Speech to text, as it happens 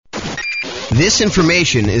This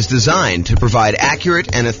information is designed to provide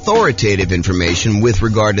accurate and authoritative information with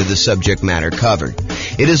regard to the subject matter covered.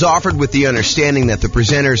 It is offered with the understanding that the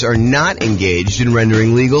presenters are not engaged in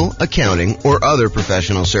rendering legal, accounting, or other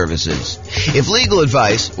professional services. If legal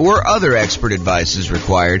advice or other expert advice is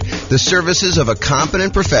required, the services of a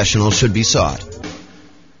competent professional should be sought.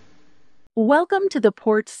 Welcome to the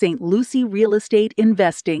Port St. Lucie Real Estate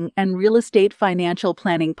Investing and Real Estate Financial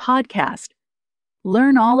Planning Podcast.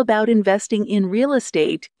 Learn all about investing in real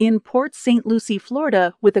estate in Port St. Lucie,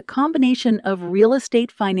 Florida, with a combination of real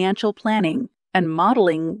estate financial planning and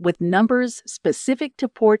modeling with numbers specific to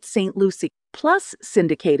Port St. Lucie, plus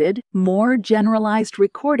syndicated, more generalized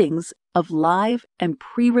recordings of live and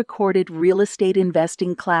pre-recorded real estate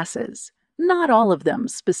investing classes, not all of them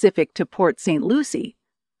specific to Port St. Lucie.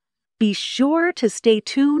 Be sure to stay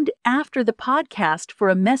tuned after the podcast for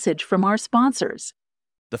a message from our sponsors.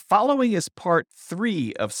 The following is part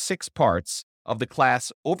 3 of 6 parts of the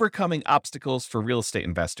class Overcoming Obstacles for Real Estate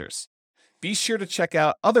Investors. Be sure to check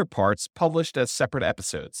out other parts published as separate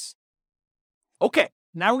episodes. Okay,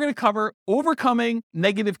 now we're going to cover overcoming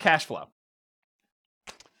negative cash flow.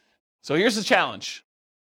 So here's the challenge.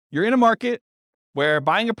 You're in a market where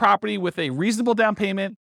buying a property with a reasonable down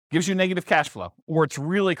payment gives you negative cash flow, or it's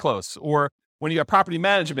really close, or when you have property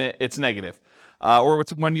management, it's negative. Or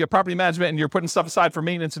when you have property management and you're putting stuff aside for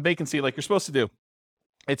maintenance and vacancy like you're supposed to do,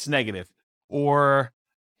 it's negative. Or,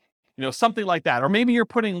 something like that. Or maybe you're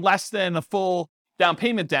putting less than a full down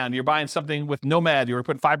payment down. You're buying something with Nomad. You're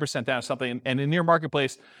putting 5% down or something. And in your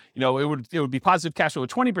marketplace, it would be positive cash flow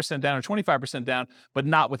with 20% down or 25% down, but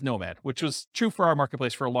not with Nomad, which was true for our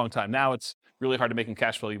marketplace for a long time. Now it's really hard to make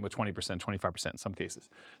cash flow even with 20%, 25% in some cases.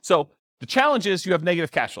 So the challenge is you have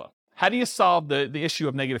negative cash flow. How do you solve the issue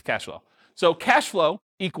of negative cash flow? So cash flow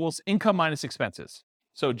equals income minus expenses.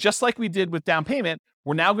 So just like we did with down payment,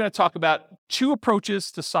 we're now going to talk about 2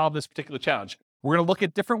 approaches to solve this particular challenge. We're going to look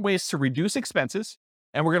at different ways to reduce expenses,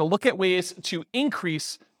 and we're going to look at ways to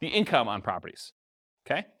increase the income on properties.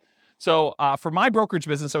 Okay? So for my brokerage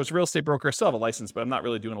business, I was a real estate broker. I still have a license, but I'm not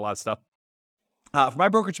really doing a lot of stuff. For my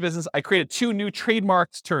brokerage business, I created 2 new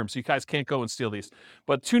trademarked terms. So you guys can't go and steal these.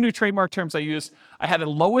 But 2 new trademark terms I used. I had a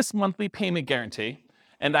lowest monthly payment guarantee,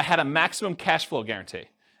 and I had a maximum cash flow guarantee.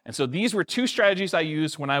 And so these were 2 strategies I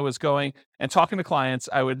used when I was going and talking to clients.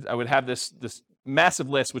 I would have this massive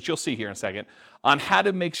list, which you'll see here in a second, on how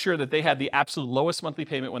to make sure that they had the absolute lowest monthly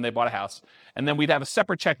payment when they bought a house. And then we'd have a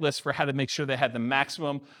separate checklist for how to make sure they had the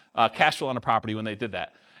maximum cash flow on a property when they did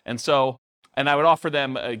that. And I would offer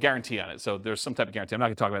them a guarantee on it. So there's some type of guarantee. I'm not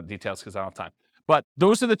going to talk about the details because I don't have time. But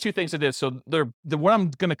those are the 2 things I did. So what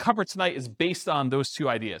I'm going to cover tonight is based on those 2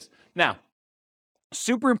 ideas. Now,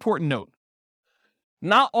 super important note.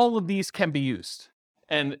 Not all of these can be used.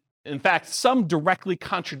 And in fact, some directly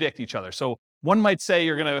contradict each other. So one might say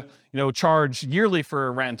you're going to, charge yearly for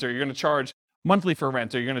a rent, or you're going to charge monthly for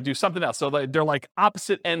rent, or you're going to do something else. So they're like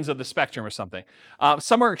opposite ends of the spectrum or something.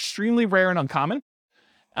 Some are extremely rare and uncommon.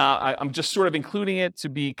 I'm just sort of including it to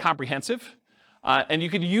be comprehensive. And you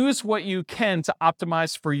can use what you can to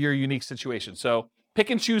optimize for your unique situation. So pick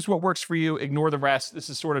and choose what works for you, ignore the rest. This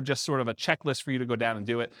is sort of a checklist for you to go down and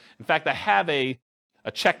do it. In fact, I have a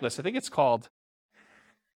checklist. I think it's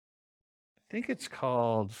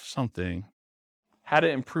called something. How to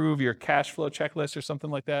improve your cash flow checklist or something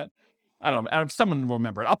like that. I don't know. Someone will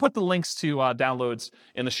remember it. I'll put the links to downloads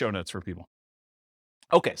in the show notes for people.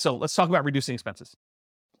 Okay, so let's talk about reducing expenses.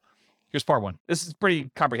 Here's part 1. This is pretty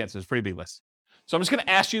comprehensive. It's a pretty big list. So I'm just going to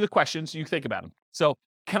ask you the questions. You think about them. So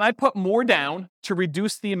can I put more down to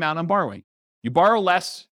reduce the amount I'm borrowing? You borrow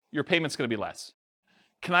less, your payment's going to be less.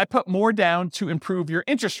 Can I put more down to improve your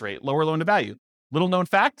interest rate, lower loan to value? Little known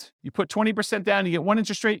fact, you put 20% down, you get one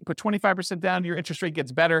interest rate. You put 25% down, your interest rate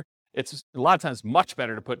gets better. It's a lot of times much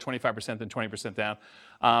better to put 25% than 20%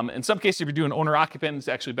 down. In some cases, if you're doing owner-occupant, it's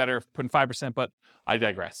actually better putting 5%, but I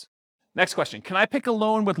digress. Next question, can I pick a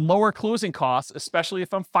loan with lower closing costs, especially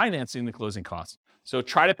if I'm financing the closing costs? So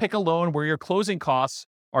try to pick a loan where your closing costs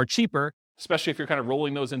are cheaper, especially if you're kind of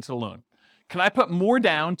rolling those into the loan. Can I put more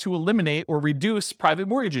down to eliminate or reduce private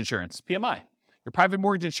mortgage insurance, PMI? Your private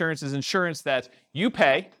mortgage insurance is insurance that you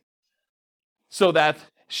pay so that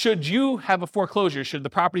should you have a foreclosure, should the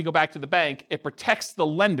property go back to the bank, it protects the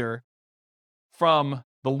lender from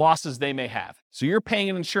the losses they may have. So you're paying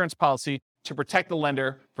an insurance policy to protect the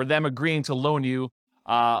lender for them agreeing to loan you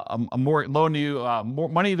more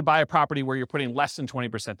money to buy a property where you're putting less than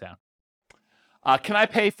 20% down. Can I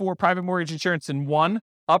pay for private mortgage insurance in one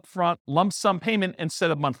upfront lump sum payment instead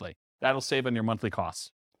of monthly? That'll save on your monthly costs,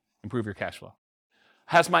 improve your cash flow.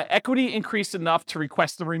 Has my equity increased enough to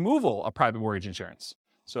request the removal of private mortgage insurance?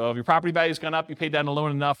 So if your property value has gone up, you paid down the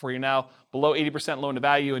loan enough where you're now below 80% loan to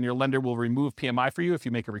value, and your lender will remove PMI for you if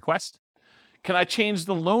you make a request. Can I change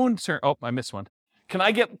the loan term? Oh, I missed one. Can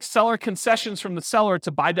I get seller concessions from the seller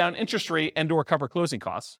to buy down interest rate and or cover closing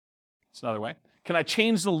costs? That's another way. Can I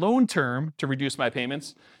change the loan term to reduce my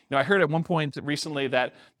payments? I heard at one point recently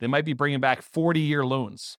that they might be bringing back 40-year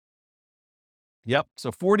loans. Yep,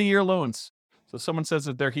 so 40-year loans. So someone says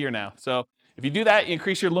that they're here now. So if you do that, you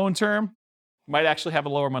increase your loan term, you might actually have a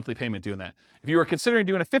lower monthly payment doing that. If you were considering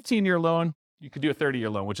doing a 15-year loan, you could do a 30-year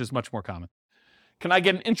loan, which is much more common. Can I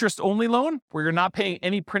get an interest-only loan where you're not paying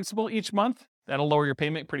any principal each month? That'll lower your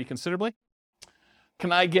payment pretty considerably.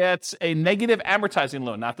 Can I get a negative amortizing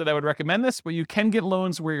loan? Not that I would recommend this, but you can get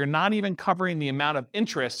loans where you're not even covering the amount of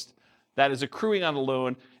interest that is accruing on the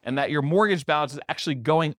loan and that your mortgage balance is actually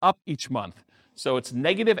going up each month. So it's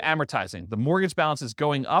negative amortizing. The mortgage balance is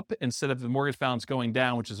going up instead of the mortgage balance going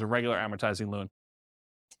down, which is a regular amortizing loan.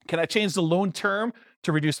 Can I change the loan term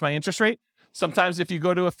to reduce my interest rate? Sometimes if you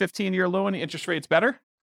go to a 15-year loan, the interest rate's better.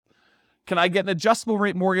 Can I get an adjustable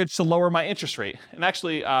rate mortgage to lower my interest rate? And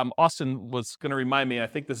actually, Austin was going to remind me, I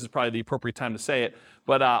think this is probably the appropriate time to say it,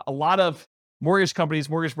 but a lot of mortgage companies,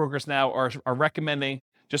 mortgage brokers now are recommending,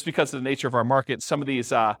 just because of the nature of our market, some of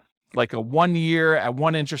these like a 1 year at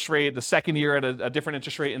one interest rate, the second year at a different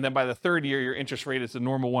interest rate, and then by the third year, your interest rate is the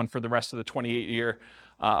normal one for the rest of the 28-year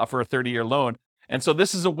for a 30-year loan. And so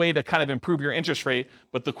this is a way to kind of improve your interest rate.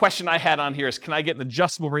 But the question I had on here is, can I get an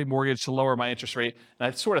adjustable rate mortgage to lower my interest rate? And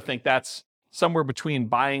I sort of think that's somewhere between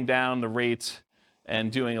buying down the rate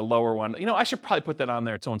and doing a lower one. I should probably put that on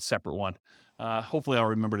there, its own separate one. Hopefully I'll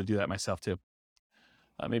remember to do that myself too.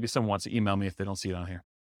 Maybe someone wants to email me if they don't see it on here.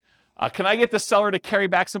 Can I get the seller to carry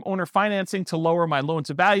back some owner financing to lower my loan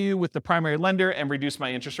to value with the primary lender and reduce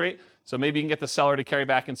my interest rate? So maybe you can get the seller to carry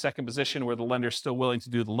back in second position where the lender's still willing to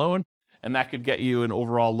do the loan, and that could get you an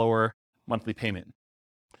overall lower monthly payment.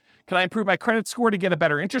 Can I improve my credit score to get a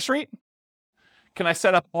better interest rate? Can I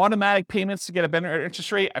set up automatic payments to get a better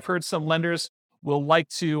interest rate? I've heard some lenders will like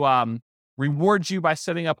to reward you by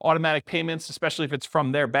setting up automatic payments, especially if it's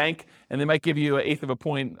from their bank, and they might give you 1/8 of a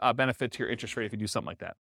point benefit to your interest rate if you do something like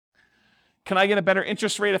that. Can I get a better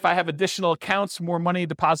interest rate if I have additional accounts, more money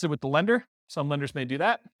deposited with the lender? Some lenders may do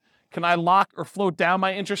that. Can I lock or float down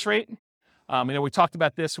my interest rate? We talked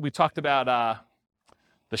about this. We talked about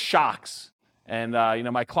the shocks and,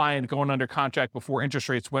 my client going under contract before interest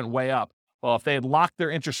rates went way up. Well, if they had locked their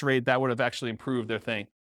interest rate, that would have actually improved their thing.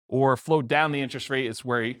 Or float down the interest rate is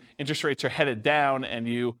where interest rates are headed down and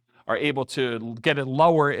you are able to get it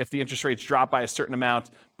lower if the interest rates drop by a certain amount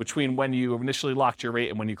between when you initially locked your rate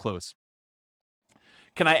and when you close.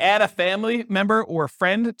 Can I add a family member or a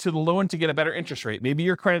friend to the loan to get a better interest rate? Maybe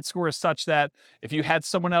your credit score is such that if you had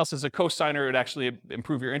someone else as a co-signer, it would actually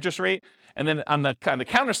improve your interest rate. And then on the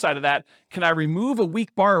counter side of that, can I remove a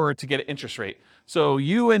weak borrower to get an interest rate? So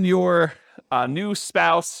you and your new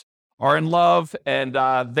spouse are in love and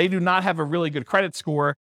they do not have a really good credit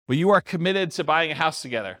score, but you are committed to buying a house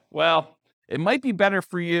together. Well, it might be better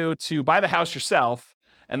for you to buy the house yourself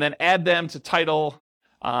and then add them to title.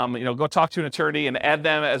 Go talk to an attorney and add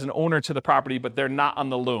them as an owner to the property, but they're not on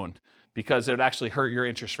the loan because it would actually hurt your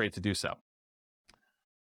interest rate to do so.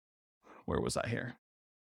 Where was I here?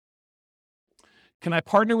 Can I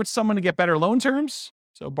partner with someone to get better loan terms?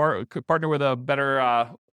 So partner with a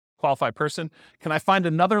better qualified person. Can I find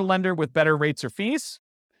another lender with better rates or fees?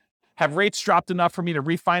 Have rates dropped enough for me to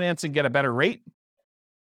refinance and get a better rate?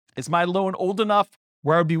 Is my loan old enough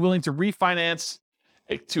where I would be willing to refinance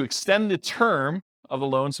to extend the term of the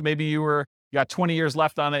loan? So maybe you got 20 years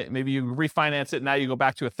left on it. Maybe you refinance it. Now you go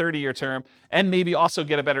back to a 30-year term and maybe also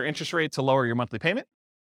get a better interest rate to lower your monthly payment.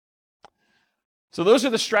 So those are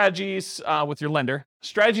the strategies with your lender.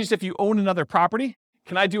 Strategies if you own another property.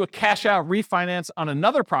 Can I do a cash out refinance on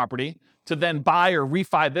another property to then buy or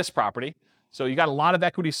refi this property? So you got a lot of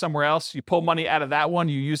equity somewhere else. You pull money out of that one.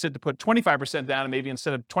 You use it to put 25% down and maybe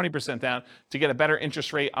instead of 20% down to get a better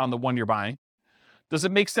interest rate on the one you're buying. Does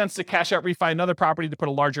it make sense to cash out refi another property to put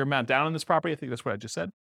a larger amount down on this property? I think that's what I just said.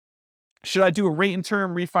 Should I do a rate and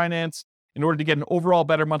term refinance in order to get an overall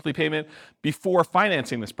better monthly payment before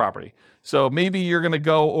financing this property? So maybe you're going to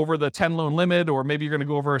go over the 10 loan limit, or maybe you're going to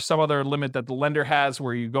go over some other limit that the lender has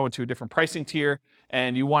where you go into a different pricing tier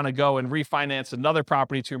and you want to go and refinance another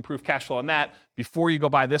property to improve cash flow on that before you go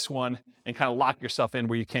buy this one and kind of lock yourself in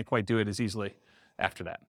where you can't quite do it as easily after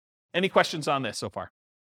that. Any questions on this so far?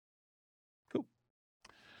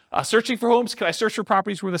 Searching for homes, can I search for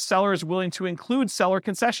properties where the seller is willing to include seller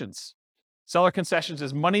concessions? Seller concessions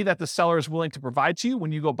is money that the seller is willing to provide to you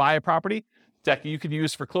when you go buy a property that you can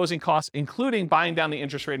use for closing costs, including buying down the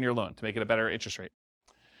interest rate in your loan to make it a better interest rate.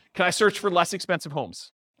 Can I search for less expensive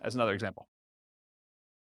homes, as another example?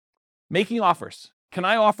 Making offers. Can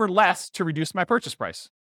I offer less to reduce my purchase price?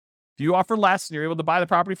 If you offer less and you're able to buy the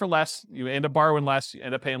property for less, you end up borrowing less, you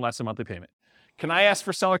end up paying less in monthly payment. Can I ask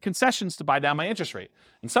for seller concessions to buy down my interest rate?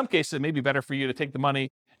 In some cases, it may be better for you to take the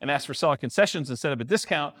money and ask for seller concessions instead of a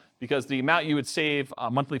discount, because the amount you would save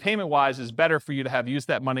monthly payment-wise is better for you to have used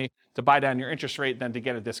that money to buy down your interest rate than to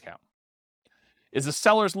get a discount. Is the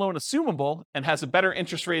seller's loan assumable and has a better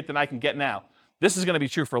interest rate than I can get now? This is going to be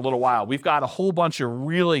true for a little while. We've got a whole bunch of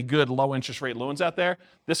really good low interest rate loans out there.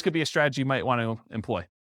 This could be a strategy you might want to employ.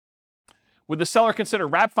 Would the seller consider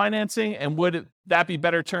wrap financing, and would that be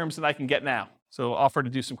better terms than I can get now? So offer to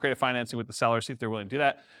do some creative financing with the seller, see if they're willing to do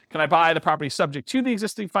that. Can I buy the property subject to the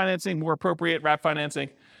existing financing, more appropriate wrap financing,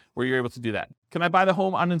 where you're able to do that? Can I buy the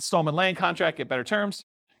home on installment land contract, get better terms?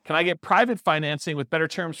 Can I get private financing with better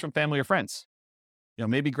terms from family or friends?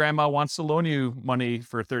 Maybe grandma wants to loan you money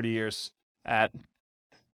for 30 years at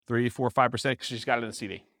 3, 4, 5% because she's got it in a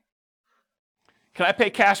CD. Can I pay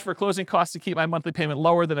cash for closing costs to keep my monthly payment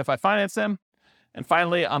lower than if I finance them? And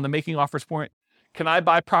finally, on the making offers point, can I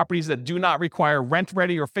buy properties that do not require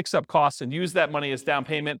rent-ready or fix-up costs and use that money as down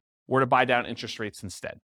payment, or to buy down interest rates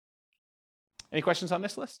instead? Any questions on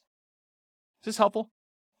this list? Is this helpful?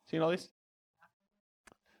 Seeing all these?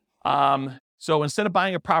 So instead of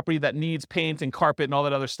buying a property that needs paint and carpet and all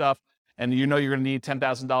that other stuff, and you're going to need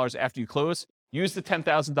 $10,000 after you close, use the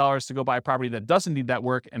 $10,000 to go buy a property that doesn't need that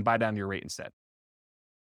work and buy down your rate instead.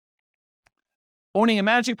 Owning and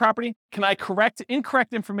managing property, can I correct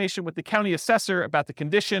incorrect information with the county assessor about the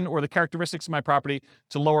condition or the characteristics of my property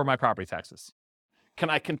to lower my property taxes? Can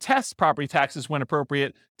I contest property taxes when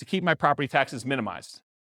appropriate to keep my property taxes minimized?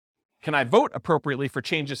 Can I vote appropriately for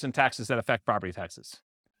changes in taxes that affect property taxes?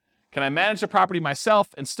 Can I manage the property myself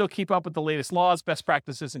and still keep up with the latest laws, best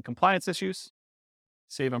practices, and compliance issues?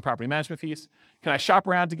 Save on property management fees. Can I shop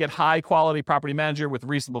around to get high-quality property manager with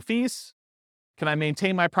reasonable fees? Can I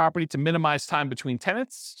maintain my property to minimize time between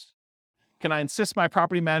tenants? Can I insist my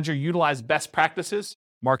property manager utilize best practices,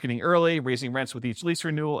 marketing early, raising rents with each lease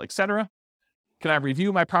renewal, etc.? Can I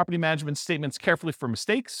review my property management statements carefully for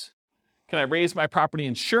mistakes? Can I raise my property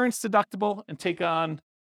insurance deductible and take on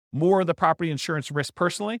more of the property insurance risk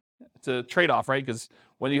personally? It's a trade-off, right? Because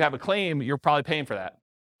when you have a claim, you're probably paying for that.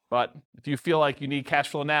 But if you feel like you need cash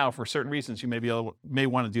flow now for certain reasons, you may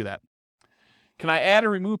want to do that. Can I add or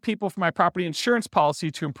remove people from my property insurance policy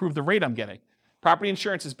to improve the rate I'm getting? Property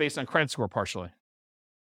insurance is based on credit score partially.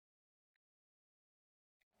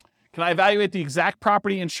 Can I evaluate the exact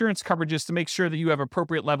property insurance coverages to make sure that you have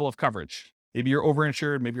appropriate level of coverage? Maybe you're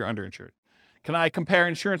overinsured, maybe you're underinsured. Can I compare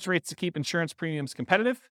insurance rates to keep insurance premiums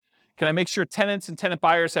competitive? Can I make sure tenants and tenant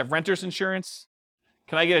buyers have renters insurance?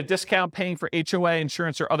 Can I get a discount paying for HOA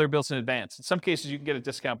insurance or other bills in advance? In some cases, you can get a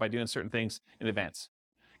discount by doing certain things in advance.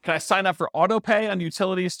 Can I sign up for auto pay on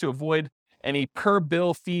utilities to avoid any per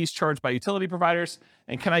bill fees charged by utility providers?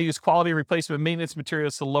 And can I use quality replacement maintenance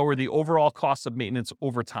materials to lower the overall cost of maintenance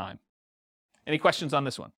over time? Any questions on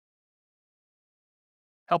this one?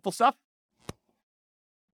 Helpful stuff?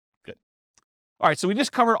 Good. All right, so we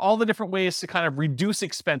just covered all the different ways to kind of reduce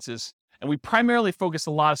expenses. And we primarily focus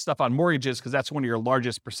a lot of stuff on mortgages because that's one of your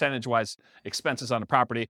largest percentage-wise expenses on a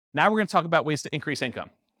property. Now we're going to talk about ways to increase income.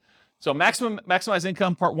 So maximize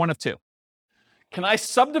income, part 1 of 2. Can I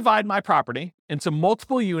subdivide my property into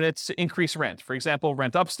multiple units to increase rent? For example,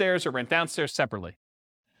 rent upstairs or rent downstairs separately.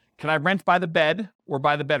 Can I rent by the bed or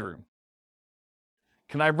by the bedroom?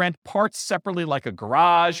 Can I rent parts separately like a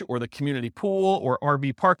garage or the community pool or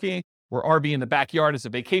RV parking or RV in the backyard as a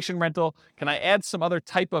vacation rental? Can I add some other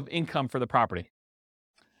type of income for the property?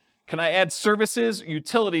 Can I add services,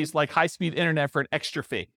 utilities like high-speed internet for an extra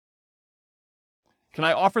fee? Can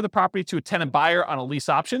I offer the property to a tenant buyer on a lease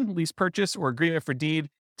option, lease purchase, or agreement for deed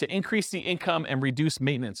to increase the income and reduce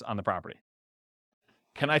maintenance on the property?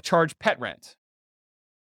 Can I charge pet rent?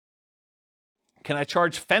 Can I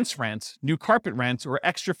charge fence rent, new carpet rent, or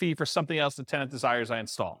extra fee for something else the tenant desires I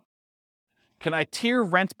install? Can I tier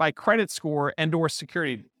rent by credit score and/or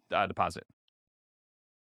security deposit?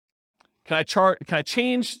 Can I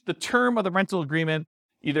change the term of the rental agreement,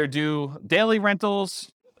 either do daily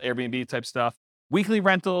rentals, Airbnb type stuff, weekly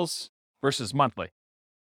rentals versus monthly?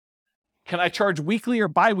 Can I charge weekly or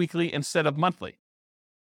biweekly instead of monthly?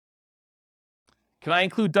 Can I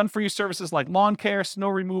include done-for-you services like lawn care, snow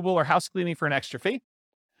removal, or house cleaning for an extra fee?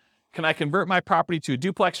 Can I convert my property to a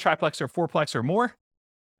duplex, triplex, or fourplex or more?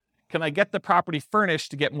 Can I get the property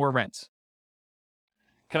furnished to get more rent?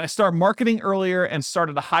 Can I start marketing earlier and start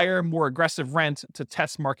at a higher, more aggressive rent to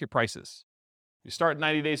test market prices? You start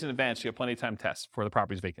 90 days in advance, you have plenty of time to test before the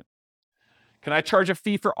property is vacant. Can I charge a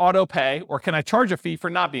fee for auto pay, or can I charge a fee for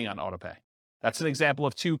not being on auto pay? That's an example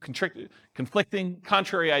of two conflicting,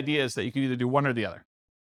 contrary ideas that you can either do one or the other.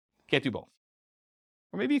 Can't do both.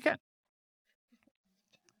 Or maybe you can.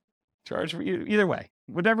 Charge for either way.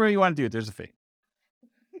 Whatever you want to do, there's a fee.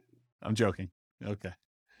 I'm joking. Okay.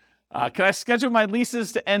 Can I schedule my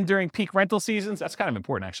leases to end during peak rental seasons? That's kind of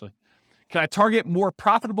important, actually. Can I target more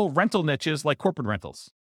profitable rental niches like corporate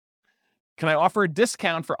rentals? Can I offer a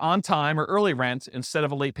discount for on-time or early rent instead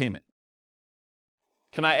of a late payment?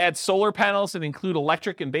 Can I add solar panels and include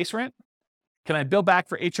electric and base rent? Can I bill back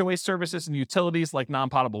for HOA services and utilities like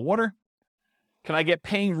non-potable water? Can I get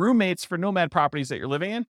paying roommates for nomad properties that you're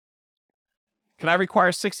living in? Can I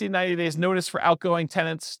require 60 to 90 days notice for outgoing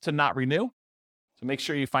tenants to not renew? So make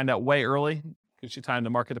sure you find out way early. Gives you time to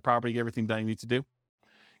market the property, get everything done you need to do.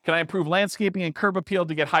 Can I improve landscaping and curb appeal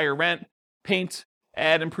to get higher rent, paint,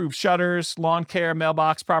 add improved shutters, lawn care,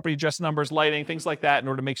 mailbox, property address numbers, lighting, things like that in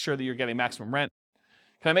order to make sure that you're getting maximum rent?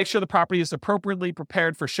 Can I make sure the property is appropriately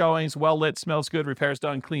prepared for showings, well lit, smells good, repairs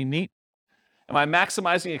done, clean, neat? Am I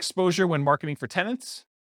maximizing exposure when marketing for tenants?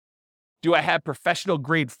 Do I have professional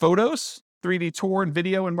grade photos, 3D tour and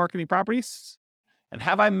video and marketing properties? And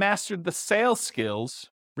have I mastered the sales skills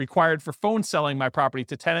required for phone selling my property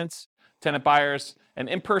to tenants, tenant buyers, and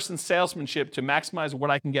in-person salesmanship to maximize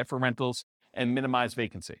what I can get for rentals and minimize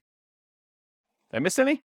vacancy? Did I miss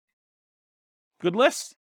any? Good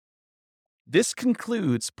list? This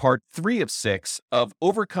concludes part 3 of 6 of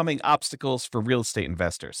Overcoming Obstacles for Real Estate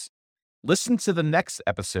Investors. Listen to the next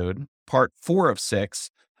episode, part 4 of 6,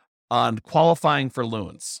 on qualifying for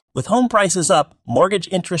loans. With home prices up, mortgage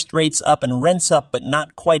interest rates up, and rents up, but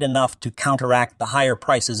not quite enough to counteract the higher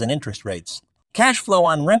prices and interest rates, cash flow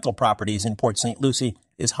on rental properties in Port St. Lucie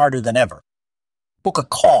is harder than ever. Book a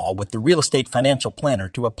call with the Real Estate Financial Planner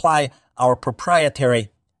to apply our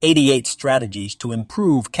proprietary 88 strategies to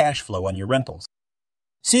improve cash flow on your rentals.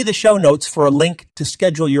 See the show notes for a link to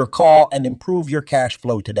schedule your call and improve your cash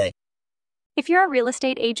flow today. If you're a real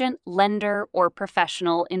estate agent, lender, or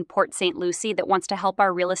professional in Port St. Lucie that wants to help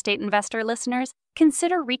our real estate investor listeners,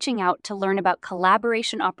 consider reaching out to learn about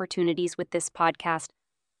collaboration opportunities with this podcast.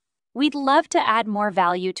 We'd love to add more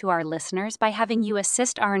value to our listeners by having you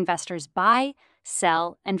assist our investors buy,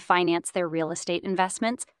 sell, and finance their real estate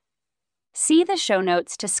investments. See the show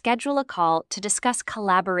notes to schedule a call to discuss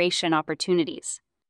collaboration opportunities.